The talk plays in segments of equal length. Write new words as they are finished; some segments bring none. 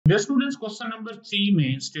Dear students, question number 3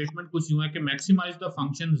 में statement कुछ यूं है कि maximise the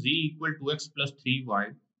function z equal to x plus 3y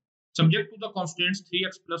subject to the constants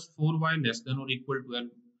 3x plus 4y less than और equal to 12,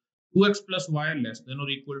 2x plus y less than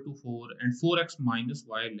और equal to 4 and 4x minus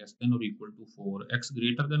y less than और equal to 4, x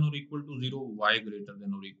greater than और equal to 0, y greater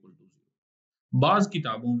than और equal to 0। बाज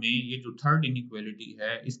किताबों में ये जो थर्ड इनइक्वालिटी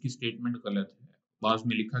है इसकी स्टेटमेंट गलत है। बाज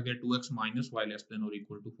में लिखा गया 2x minus y less than और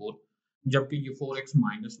इक्वल टू 4, जबकि ये 4x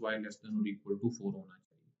minus y less than और इक्वल टू 4 होना चाहिए।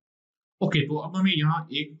 ओके, तो अब हमें यहाँ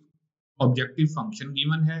एक ऑब्जेक्टिव फंक्शन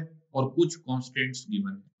गिवन है और कुछ कांस्टेंट्स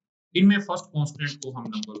गिवन है। इनमें फर्स्ट कांस्टेंट को हम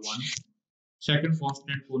नंबर 1, सेकंड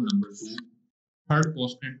कांस्टेंट को नंबर 2, थर्ड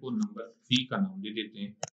कांस्टेंट को नंबर 3 का नाम दे देते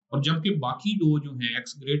हैं। और जबकि बाकी दो जो हैं x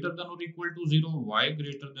ग्रेटर देन और equal to 0, y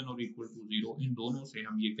greater than और इक्वल टू 0, इन दोनों से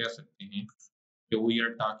हम ये कह सकते हैं कि we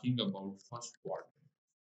are talking about first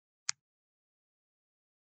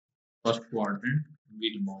quadrant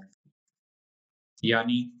with boundary,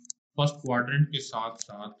 यानी फर्स्ट क्वाड्रेंट के साथ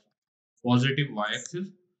साथ positive y axis,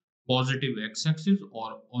 positive x axis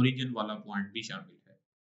और ओरिजिन वाला पॉइंट भी शामिल है।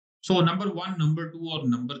 सो नंबर 1, नंबर 2 और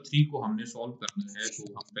नंबर 3 को हमने सॉल्व करना है, तो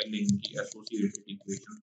हम पहले इनकी एसोसिएटेड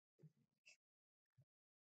इक्वेशन,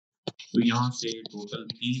 तो यहाँ से टोटल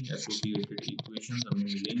 3 एसोसिएटेड इक्वेशन हमें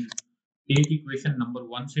मिलेंगी। एक इक्वेशन नंबर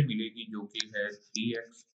 1 से मिलेगी जो कि है 3x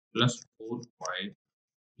प्लस 4y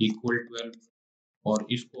इक्वल 12 और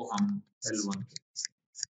इसको हम L1 कहते हैं।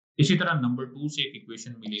 इसी तरह नंबर 2 से एक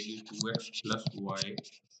इक्वेशन मिलेगी 2x plus y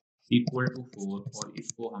equal to 4 और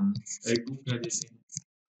इसको हम L2 कह देते हैं।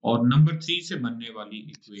 और नंबर 3 से बनने वाली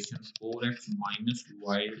equation 4x minus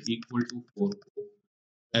y equal to 4 को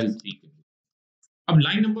L3 कहते हैं। अब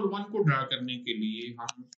लाइन नंबर 1 को ड्रा करने के लिए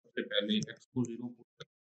हम सबसे पहले x को 0 पुट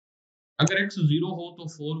करें। अगर x 0 हो तो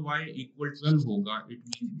 4y इक्वल 12 होगा, इट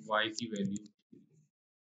मीन y की वैल्यू,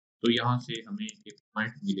 तो यहाँ से हमें एक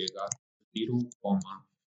पॉइंट मिलेगा 0,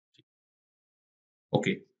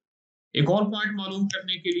 ओके। एक और पॉइंट मालूम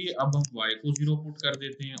करने के लिए अब हम y को 0 पुट कर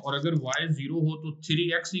देते हैं, और अगर y 0 हो तो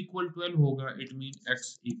 3x इक्वल 12 होगा, इट मीन x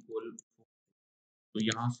इक्वल 4, तो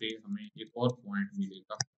यहाँ से हमें एक और पॉइंट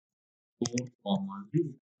मिलेगा 4,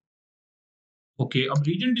 0। ओके, अब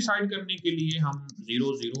रीजन डिसाइड करने के लिए हम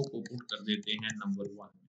 0, 0 को पुट कर देते हैं नंबर 1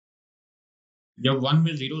 में। जब 1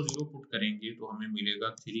 में 0, 0 पुट करेंगे तो हमें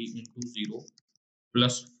मिलेगा 3 into 0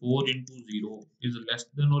 plus 4 into 0 is less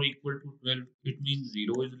than or equal to 12, it means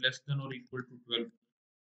 0 is less than or equal to 12।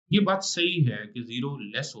 ये बात सही है कि 0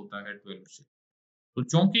 लेस होता है 12 से, तो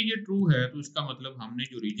चूंकि ये ट्रू है तो इसका मतलब हमने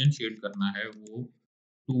जो रीजन शेड करना है वो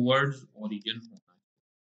टुवर्ड्स ओरिजिन होना है।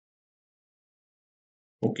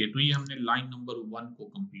 ओके, तो ये हमने लाइन नंबर 1 को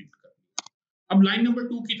कंप्लीट कर लिया। अब लाइन नंबर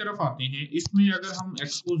 2 की तरफ आते हैं। इसमें अगर हम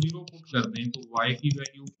x को 0 पुट कर दें तो y की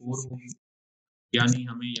वैल्यू 4 होगी, यानी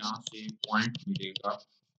हमें यहाँ से पॉइंट मिलेगा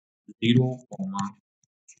 0,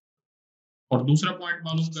 और दूसरा पॉइंट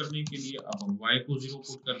मालूम करने के लिए अब हम y को 0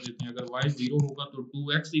 पुट कर देते हैं। अगर y 0 होगा तो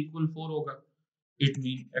 2x इक्वल 4 होगा, इट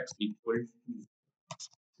मीन x इक्वल 2,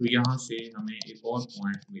 तो यहाँ से हमें एक और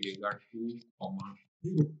पॉइंट मिलेगा 2,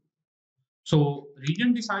 0। सो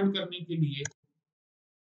रीजन डिसाइड करने के लिए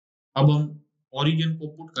अब हम ओरिजिन को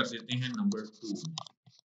पुट कर देते हैं नंबर 2 में,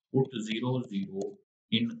 पुट 0, 0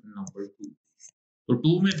 इन नंबर 2, तो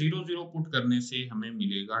 2 में 0, 0 पुट करने से हमें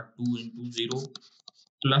मिलेगा 2 इंटू 0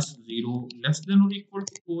 प्लस 0 लेस देन और equal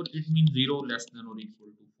to 4, it mean 0 less than और इक्वल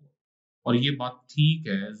टू 4। और ये बात ठीक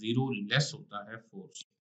है, 0 लेस होता है 4 से,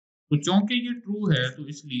 तो चूंकि ये ट्रू है तो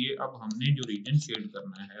इसलिए अब हमने जो रीजन शेड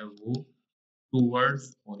करना है वो टुवर्ड्स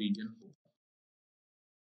ओरिजिन होगा।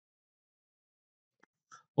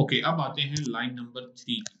 ओके, अब आते हैं लाइन नंबर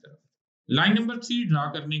 3 की तरफ। लाइन नंबर 3 ड्रा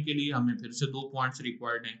करने के लिए हमें फिर से 2 पॉइंट्स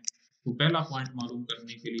रिक्वायर्ड हैं। तो पहला पॉइंट मालूम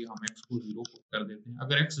करने के लिए हम x को 0 पुट कर देते हैं।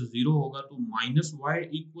 अगर x 0 होगा तो माइनस y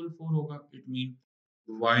इक्वल 4 होगा, इट मीन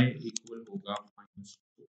y इक्वल होगा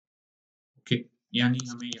 -4। ओके, यानी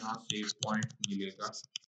हमें यहाँ से पॉइंट मिलेगा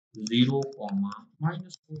 0,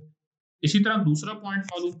 -4। इसी तरह दूसरा पॉइंट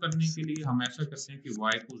मालूम करने के लिए हम ऐसा करते हैं कि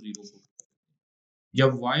y को 0 पुट करते हैं।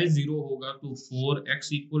 जब y 0 होगा तो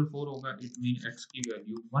 4x इक्वल 4 होगा, इट मीन x की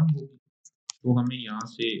वैल्यू 1 होगी, तो हमें यहाँ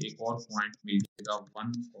से एक और पॉइंट मिल जाएगा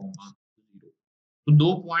 1, 0। तो 2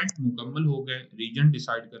 पॉइंट मुकम्मल हो गए। रीजन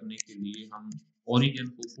डिसाइड करने के लिए हम ओरिजिन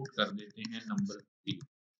को पुट कर देते हैं नंबर 3,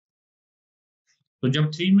 तो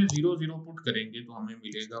जब 3 में 0, 0 पुट करेंगे तो हमें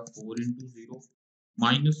मिलेगा 4 इंटू 0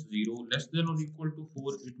 माइनस 0 लेस देन और equal to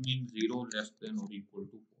 4, it mean 0 less than और इक्वल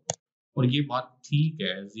टू 4। और ये बात ठीक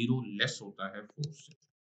है, 0 लेस होता है 4 से,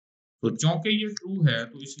 तो चूंकि ये ट्रू है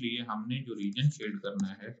तो इसलिए हमने जो रीजन शेड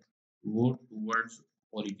करना है वो टुवर्ड्स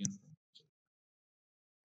ओरिजिन।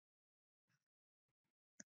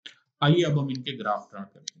 आइए अब हम इनके ग्राफ ड्रा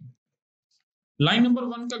करते हैं। लाइन नंबर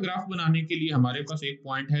 1 का ग्राफ बनाने के लिए हमारे पास एक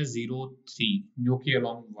पॉइंट है 0 3 जो कि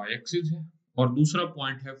अलोंग y एक्सिस है और दूसरा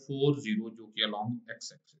पॉइंट है 4 0 जो कि अलोंग x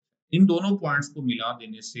एक्सिस है। इन दोनों पॉइंट्स को मिला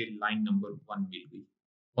देने से लाइन नंबर 1 मिल गई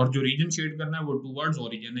और जो रीजन शेड करना है वो टुवर्ड्स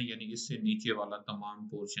ओरिजिन है, यानी इससे नीचे वाला तमाम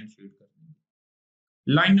पोर्शन शेड करना है।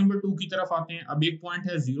 लाइन नंबर 2 की तरफ आते हैं। अब एक पॉइंट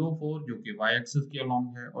है 0 4 जो कि y एक्सिस के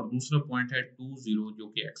अलोंग है और दूसरा पॉइंट है 2 0 जो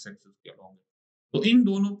कि x एक्सिस के अलोंग है। तो इन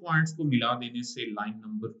दोनों पॉइंट्स को मिला देने से लाइन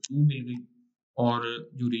नंबर 2 मिल गई और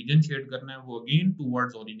जो रीजन शेड करना है वो अगेन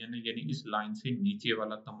टुवर्ड्स ओरिजिन है, यानी इस लाइन से नीचे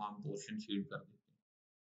वाला तमाम पोर्शन शेड कर देते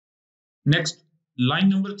हैं। नेक्स्ट, लाइन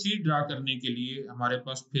नंबर 3 ड्रा करने के लिए हमारे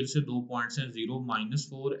पास फिर से दो पॉइंट्स हैं 0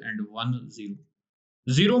 -4 एंड 1 0।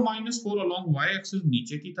 0 -4 अलोंग y एक्सिस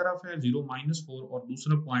नीचे की तरफ है 0 -4 और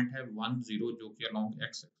दूसरा पॉइंट है 1 0 जो कि अलोंग x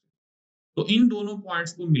एक्सिस। तो इन दोनों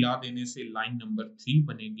पॉइंट्स को मिला देने से लाइन नंबर 3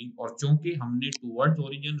 बनेगी और चूंकि हमने टुवर्ड्स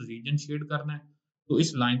ओरिजिन रीजन शेड करना है तो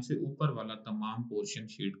इस लाइन से ऊपर वाला तमाम पोर्शन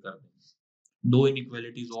शेड कर देंगे। दो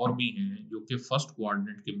इनइक्वालिटीज और भी हैं जो कि फर्स्ट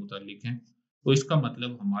क्वाड्रेंट के मुतालिक हैं। तो इसका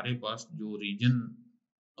मतलब हमारे पास जो रीजन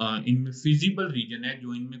इनमें फिजिबल रीजन है,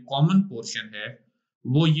 जो इनमें कॉमन पोर्शन है,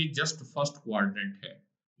 वो ये जस्ट फर्स्ट क्वाड्रेंट है।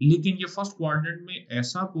 लेकिन ये फर्स्ट क्वाड्रेंट में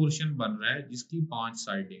ऐसा पोर्शन बन रहा है जिसकी 5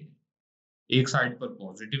 साइडें हैं। एक साइड पर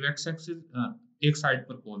पॉजिटिव एक्स एक्सिस, एक साइड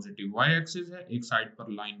पर पॉजिटिव वाई एक्सिस है, एक साइड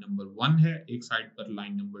पर लाइन नंबर 1 है, एक साइड पर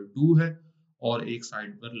लाइन नंबर 2 है और एक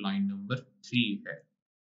साइड पर लाइन नंबर 3 है।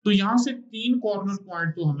 तो यहाँ से 3 कॉर्नर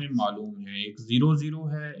पॉइंट तो हमें मालूम है, एक 0 0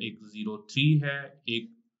 है, एक 0 3 है,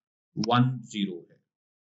 एक 1 0 है।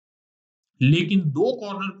 लेकिन दो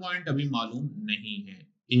कॉर्नर पॉइंट अभी मालूम नहीं है।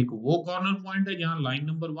 एक वो कॉर्नर पॉइंट है जहां लाइन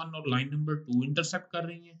नंबर 1 और लाइन नंबर 2 इंटरसेक्ट कर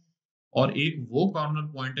रही हैं और एक वो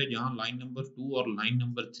कॉर्नर पॉइंट है जहां लाइन नंबर 2 और लाइन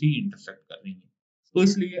नंबर 3 इंटरसेक्ट कर रही हैं। तो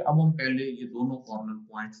इसलिए अब हम पहले ये दोनों कॉर्नर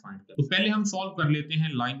पॉइंट फाइंड करें। तो पहले हम सॉल्व कर लेते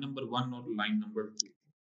हैं लाइन नंबर 1 और line number 2।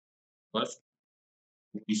 First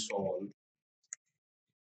we solve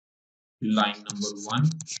line number 1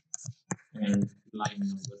 and line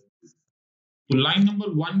number 2। तो लाइन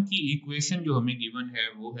नंबर 1 की इक्वेशन जो हमें गिवन है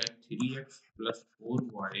वो है 3x +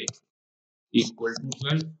 4y इक्वल टू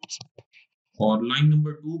 12 और लाइन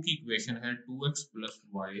नंबर 2 की इक्वेशन है 2x +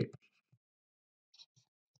 y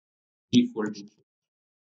इक्वल टू।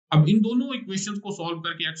 अब इन दोनों इक्वेशंस को सॉल्व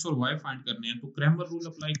करके x और y फाइंड करने हैं तो क्रैमर रूल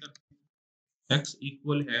अप्लाई करते हैं। x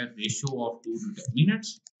इक्वल है रेशियो ऑफ टू डिटरमिनेंट्स।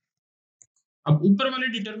 अब ऊपर वाले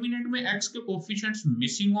डिटरमिनेंट में x के कोएफिशिएंट्स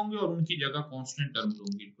मिसिंग होंगे और उनकी जगह कांस्टेंट टर्म्स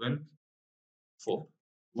होंगी 12 4।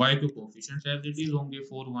 y के कोएफिशिएंट्स एज इट इज होंगे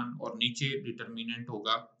 4 1 और नीचे डिटरमिनेंट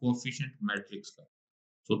होगा कोएफिशिएंट मैट्रिक्स का।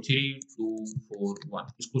 So 3 2 4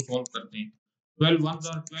 1 इसको सॉल्व करते हैं। 12 ones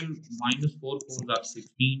are 12 minus 4 fours are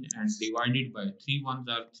 16 and divided by 3 ones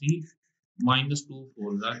are 3 minus 2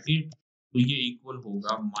 fours are 8। तो ये इक्वल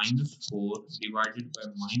होगा -4 डिवाइडेड बाय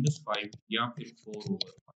 -5 या फिर 4/5।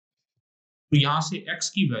 तो यहाँ से x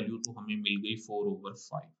की वैल्यू तो हमें मिल गई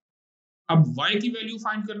 4/5। अब y की वैल्यू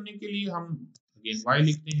फाइंड करने के लिए हम अगेन y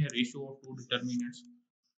लिखते हैं रेशियो ऑफ टू डिटरमिनेंट्स।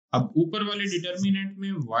 अब ऊपर वाले डिटरमिनेंट में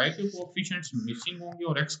y के कोएफिशिएंट्स मिसिंग होंगे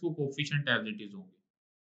और x के कोएफिशिएंट एज इट इज होंगे।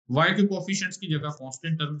 y के कोएफिशिएंट्स की जगह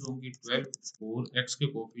कांस्टेंट टर्म्स होंगी 12 4, x के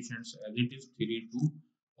कोएफिशिएंट्स एज इट इज 3 2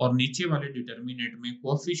 और नीचे वाले डिटरमिनेंट में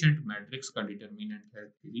कोएफिशिएंट मैट्रिक्स का डिटरमिनेंट है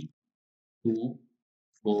 3 2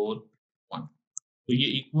 4 1। तो ये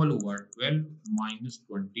इक्वल हुआ 12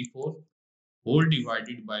 -24 होल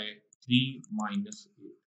डिवाइडेड बाय 3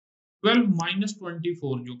 -8। 12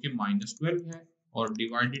 -24 जो कि -12 है और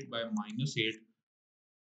डिवाइडेड बाय -8,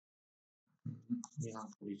 यहाँ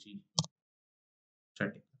थोड़ी सी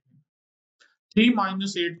सेटिंग 3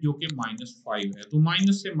 -8 जो कि -5 है, तो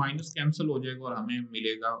माइनस से माइनस कैंसिल हो जाएगा और हमें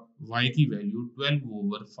मिलेगा y की वैल्यू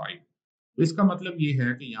 12/5। तो इसका मतलब ये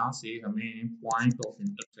है कि यहाँ से हमें पॉइंट ऑफ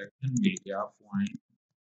इंटरसेक्शन मिल गया पॉइंट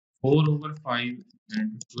 4/5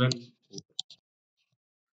 एंड 12/5।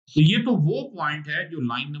 तो ये तो वो पॉइंट है जो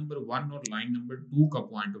लाइन नंबर 1 और लाइन नंबर 2 का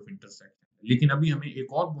पॉइंट ऑफ इंटरसेक्शन है, लेकिन अभी हमें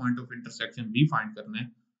एक और पॉइंट ऑफ इंटरसेक्शन भी फाइंड करना है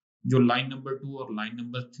जो लाइन नंबर 2 और लाइन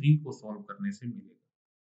नंबर 3 को सॉल्व करने से मिलेगा।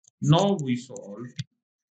 Now we solve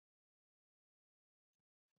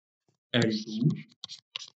L2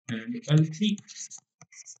 and L3।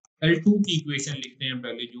 L2 की इक्वेशन लिखते हैं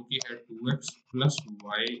पहले जो कि है 2x +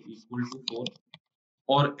 y इक्वल टू 4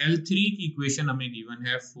 और L3 की इक्वेशन हमें गिवन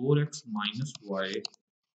है 4x - y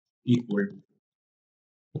equal to.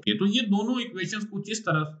 Okay, तो ये दोनों इक्वेशंस कुछ इस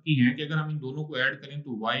तरह की हैं कि अगर हम इन दोनों को ऐड करें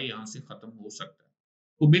तो y यहाँ से खत्म हो सकता है,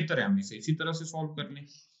 तो बेहतर है हम इसे इसी तरह से सॉल्व कर लें।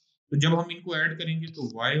 तो जब हम इनको ऐड करेंगे तो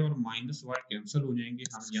y और -y कैंसिल हो जाएंगे,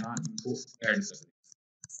 हम यहाँ इनको ऐड कर लें।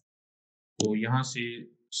 तो यहाँ से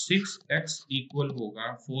 6x इक्वल होगा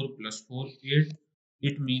 4 + 4 8।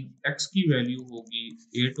 इट मीन x की वैल्यू होगी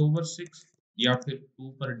 8/6 या फिर 2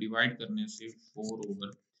 पर डिवाइड करने से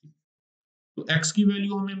 4/3। तो x की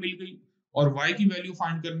वैल्यू हमें मिल गई और y की वैल्यू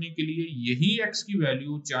फाइंड करने के लिए यही x की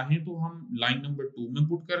वैल्यू चाहे तो हम लाइन नंबर 2 में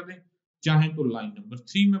पुट कर दें, चाहे तो लाइन नंबर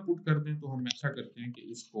 3 में पुट कर दें। तो हम ऐसा करते हैं कि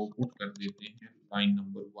इसको पुट कर देते हैं लाइन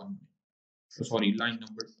नंबर 1 में, सॉरी लाइन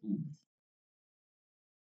नंबर 2 में।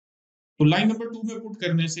 तो लाइन नंबर 2 में पुट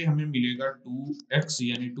करने से हमें मिलेगा 2x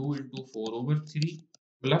यानी 2 into 4/3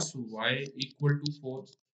 plus y equal to 4।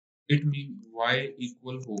 It mean y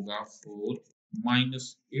equal होगा 4 माइनस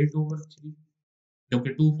 8/3,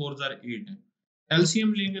 क्योंकि 2 4s are 8 है।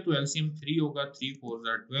 एलसीएम लेंगे तो एलसीएम 3 होगा, 3 4s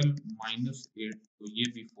are 12 माइनस 8, तो ये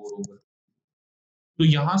भी 4/। तो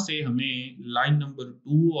यहाँ से हमें लाइन नंबर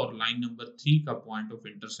 2 और लाइन नंबर 3 का पॉइंट ऑफ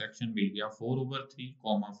इंटरसेक्शन मिल गया 4/3,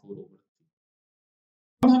 4/3।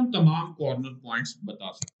 अब हम तमाम कॉर्नर पॉइंट्स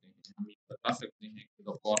बता सकते हैं। हम ये बता सकते हैं कि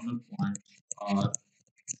द कॉर्नर पॉइंट्स आर,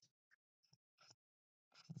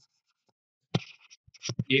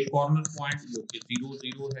 एक कॉर्नर पॉइंट जो कि 0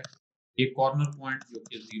 0 है, एक कॉर्नर पॉइंट जो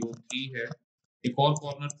कि 0 3 है, एक और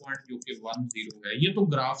कॉर्नर पॉइंट जो कि 1 0 है। ये तो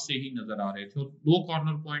ग्राफ से ही नजर आ रहे थे। और दो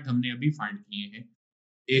कॉर्नर पॉइंट हमने अभी फाइंड किए हैं,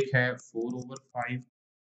 एक है 4/5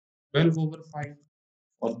 12/5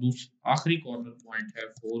 और दूसरा आखिरी कॉर्नर पॉइंट है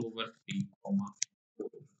 4/3 4।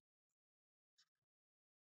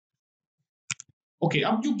 ओके,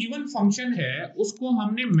 अब जो गिवन फंक्शन है उसको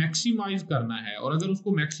हमने मैक्सिमाइज करना है, और अगर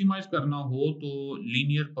उसको मैक्सिमाइज करना हो तो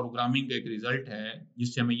लीनियर प्रोग्रामिंग का एक रिजल्ट है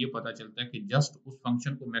जिससे हमें ये पता चलता है कि जस्ट उस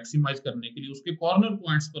फंक्शन को मैक्सिमाइज करने के लिए उसके कॉर्नर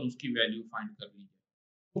पॉइंट्स पर उसकी वैल्यू फाइंड करनी है।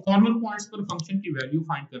 तो कॉर्नर पॉइंट्स पर फंक्शन की वैल्यू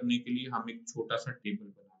फाइंड करने के लिए हम एक छोटा सा टेबल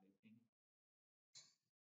बना लेते हैं।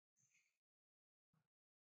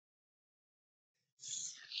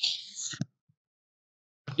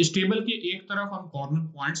 इस टेबल के एक तरफ हम कॉर्नर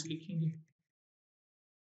पॉइंट्स लिखेंगे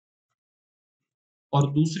और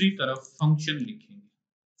दूसरी तरफ फंक्शन लिखेंगे।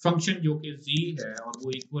 फंक्शन जो कि z है और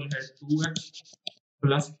वो इक्वल है 2x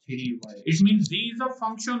plus 3y। It mean z is a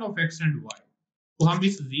function of x and y। तो हम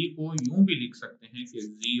इस z को यूं भी लिख सकते हैं कि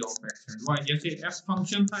z of x and y, जैसे f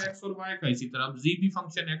फंक्शन था x और y का, इसी तरह z भी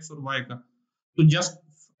फंक्शन x और y का। तो जस्ट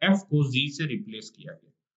f को z से रिप्लेस किया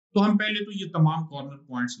गया। तो हम पहले तो ये तमाम कॉर्नर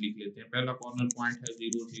पॉइंट्स लिख लेते हैं। पहला कॉर्नर पॉइंट है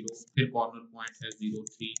 0 0, फिर कॉर्नर पॉइंट है 0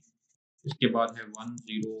 3, इसके बाद है 1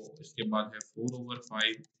 0, इसके बाद है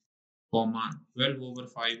 4/5 कॉमा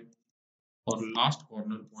 12/5 और लास्ट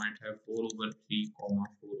कॉर्नर पॉइंट है 4/3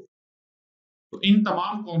 4। तो इन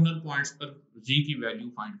तमाम कॉर्नर पॉइंट्स पर g की वैल्यू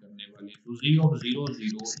फाइंड करने वाले हैं। तो g ऑफ 0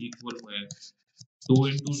 0 इक्वल है 2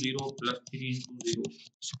 into 0 plus 3 into 0,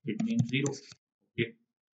 it mean 0। Okay,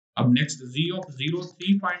 अब नेक्स्ट g ऑफ 0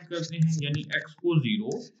 3 फाइंड करते हैं, यानी x को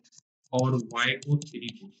 0 और y को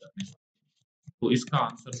 3 पुट करने हैं। तो इसका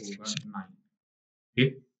आंसर होगा 9। ओके,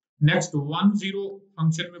 नेक्स्ट 1 0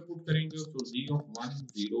 फंक्शन में पुट करेंगे तो g ऑफ 1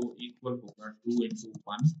 0 इक्वल होगा 2 into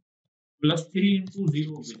 1 plus 3 into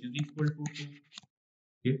 0 which is equal to 2।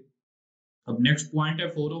 okay? अब नेक्स्ट पॉइंट है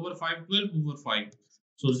 4/5 12/5।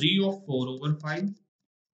 सो z ऑफ 4/5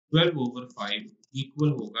 12/5 इक्वल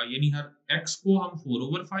होगा, यानी हर x को हम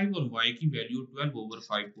 4/5 और y की वैल्यू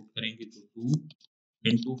 12/5 पुट करेंगे तो 2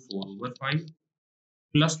 into 4/5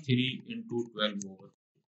 प्लस 3 into 12/5।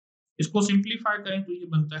 इसको सिंप्लीफाई करें तो ये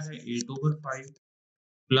बनता है 8/5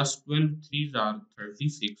 प्लस 12 3s are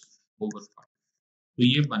 36/5। तो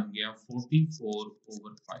ये बन गया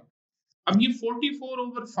 44/5। अब ये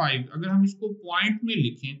 44/5 अगर हम इसको पॉइंट में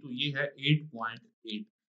लिखें तो ये है 8.8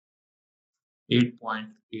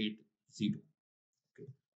 8.80।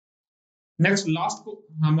 नेक्स्ट लास्ट को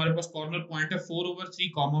हमारे पास कॉर्नर पॉइंट है 4/3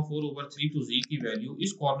 4/3। तो z की वैल्यू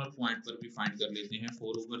इस कॉर्नर पॉइंट पर भी फाइंड कर लेते हैं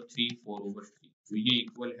 4/3 4/3। तो ये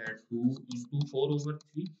इक्वल है 2 into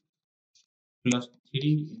 4/3 प्लस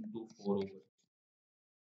 3 into 4/3।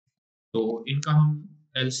 तो इनका हम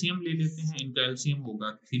एलसीएम ले लेते हैं। इनका एलसीएम होगा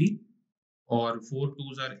 3 और 4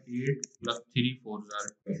 2s are 8 plus 3 4s are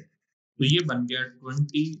 12। तो ये बन गया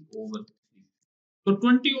 20/3। तो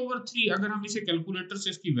 20/3 अगर हम इसे कैलकुलेटर से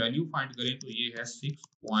इसकी वैल्यू फाइंड करें तो ये है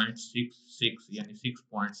 6.66 यानी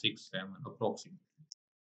 6.67 अप्रोक्सीमेट।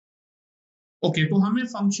 ओके, तो हमें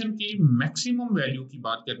फंक्शन की मैक्सिमम वैल्यू की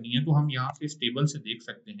बात करनी है। तो हम यहाँ से इस टेबल से देख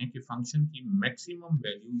सकते हैं कि फंक्शन की मैक्सिमम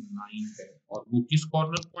वैल्यू 9 है और वो किस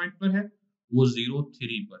कॉर्नर पॉइंट पर है, वो 0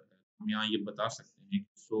 3 पर है। हम यहाँ ये बता सकते हैं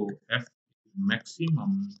सो f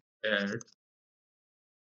maximum at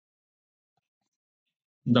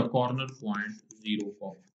the corner point 0,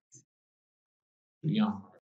 यहाँ